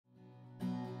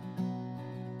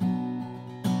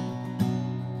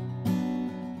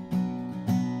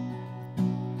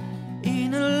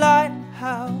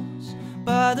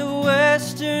by the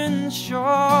western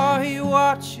shore. He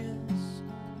watches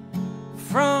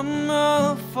from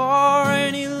afar,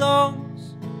 and he longs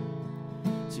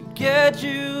to get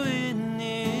you in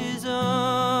his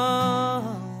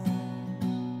arms.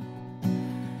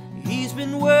 He's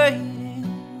been waiting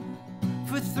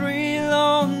for 3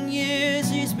 long years.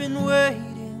 He's been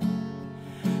waiting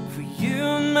for you,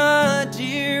 my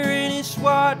dear, and his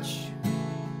watch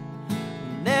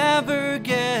will never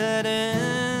get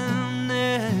an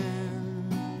end.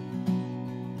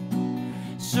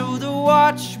 So the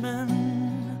watchman,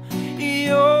 he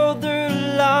held the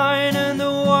line, and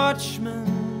the watchman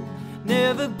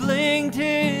never blinked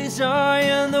his eye,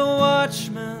 and the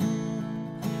watchman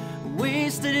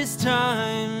wasted his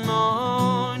time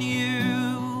on you.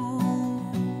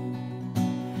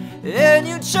 And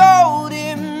you told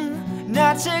him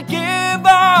not to give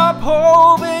up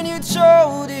hope, and you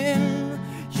told him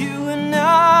you were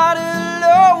not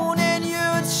alone, and you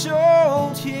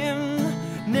told him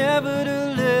never to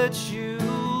let you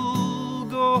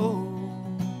go.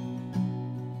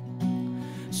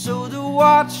 So the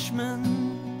watchman,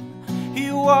 he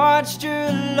watched you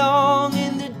along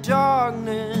in the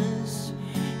darkness.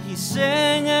 He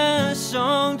sang a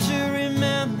song to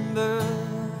remember,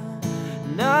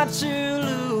 not to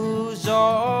lose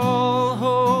all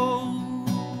hope.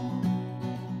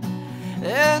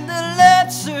 And the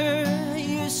letter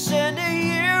you sent a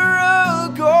year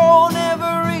ago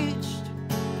never reached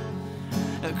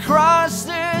across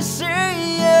the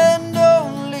sea, and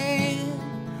only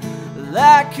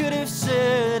that could have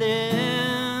set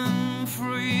him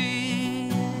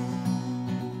free.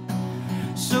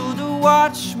 So the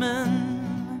watchman,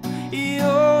 he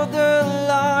held the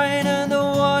line, and the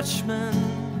watchman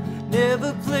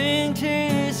never blinked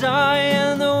his eye,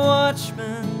 and the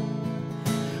watchman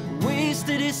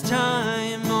wasted his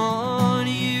time on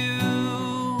you.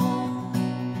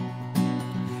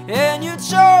 And you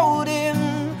told him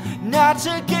not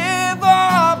to give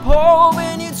up hope,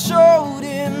 and you told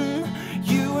him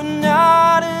you were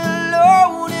not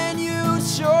alone, and you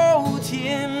told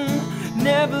him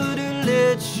never to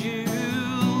let you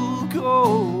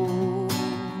go.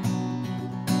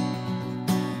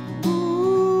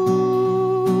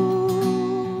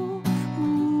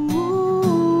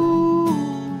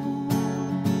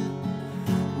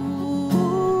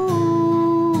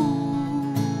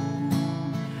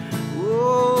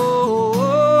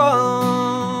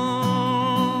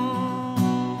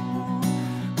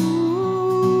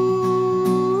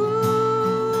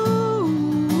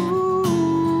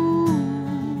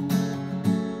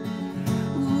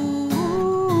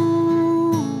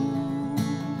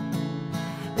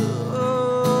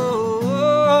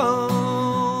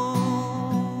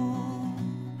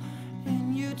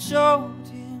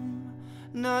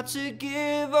 To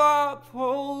give up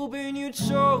hope, and you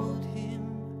told him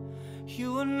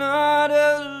you were not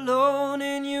alone,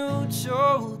 and you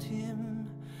told him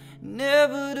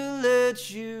never to let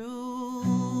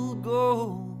you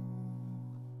go.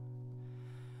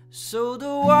 So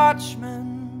the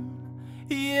watchman,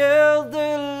 he held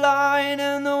the line,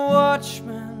 and the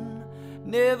watchman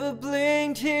never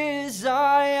blinked his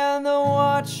eye, and the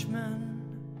watchman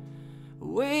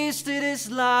wasted his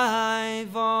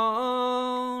life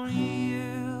on you.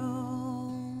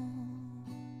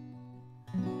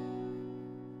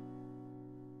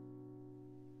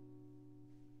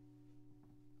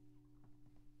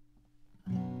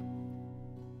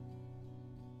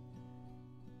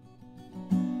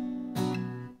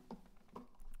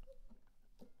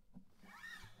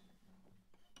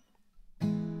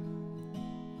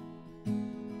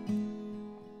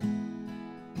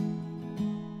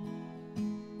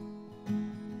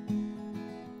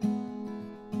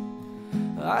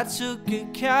 I took a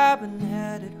cab and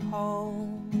headed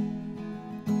home,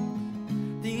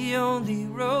 the only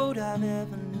road I've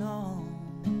ever known.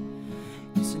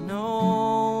 'Cause I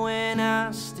know when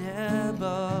I step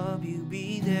up, you'll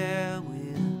be there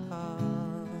with a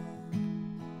hug.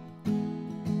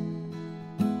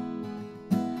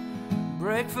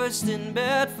 Breakfast in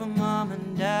bed for mom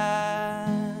and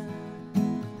dad,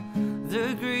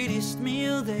 the greatest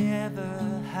meal they ever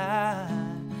had.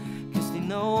 They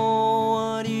know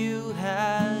what you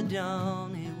had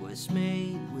done, it was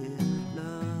made with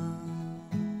love.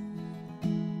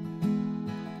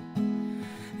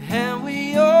 And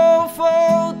we all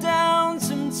fall down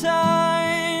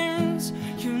sometimes.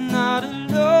 You're not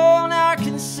alone, I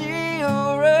can see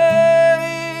your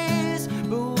eyes.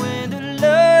 But when the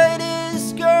light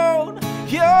is gone,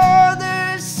 you're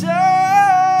the sun.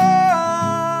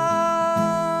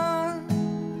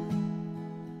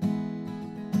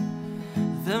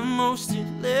 The most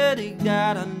athletic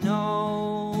that I know.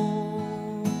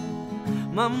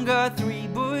 Mom got 3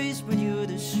 boys, but you're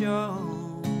the show.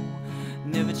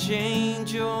 Never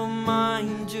change your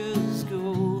mind, just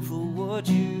go for what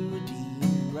you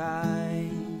deem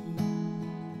right.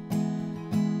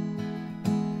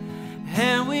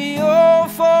 And we all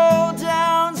fall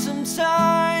down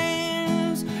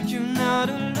sometimes. You're not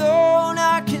alone,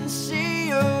 I can see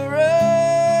your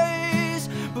eyes.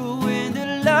 But when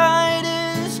the light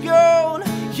is gone,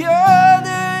 you're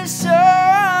the sun.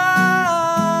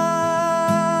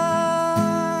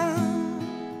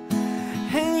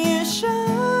 And you shine,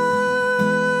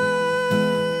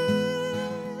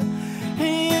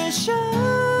 and you shine,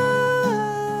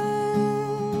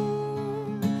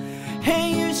 and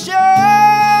you shine.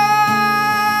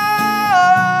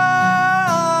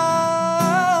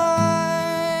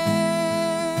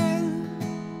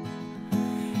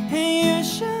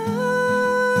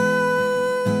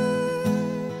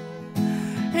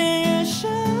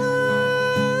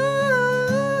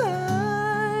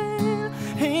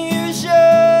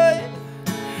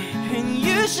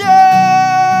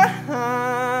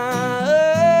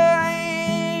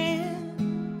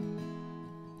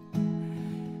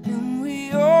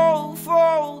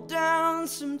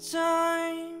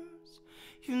 Sometimes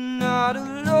you're not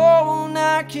alone,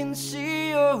 I can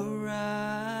see your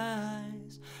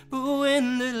eyes. But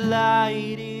when the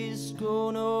light is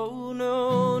gone, oh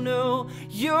no, no,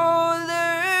 you're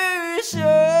the sun.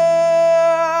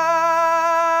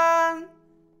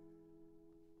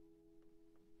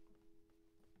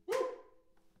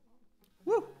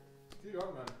 Woo! Skide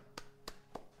godt, mand.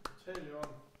 Total i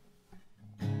orden.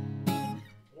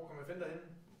 Hvor kan man finde dig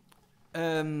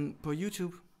henne? På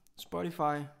YouTube,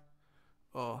 Spotify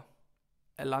og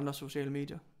alle andre sociale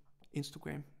medier.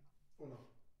 Instagram.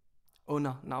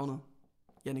 Under navnet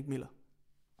Jannick Miller.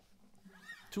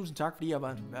 Tusind tak, fordi jeg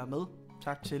var med.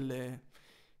 Tak til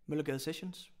Møllergade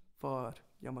Sessions for at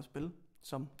jeg måtte spille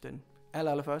som den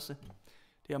allerførste.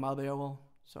 Det er jeg meget bedre over,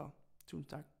 så tusind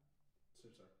tak.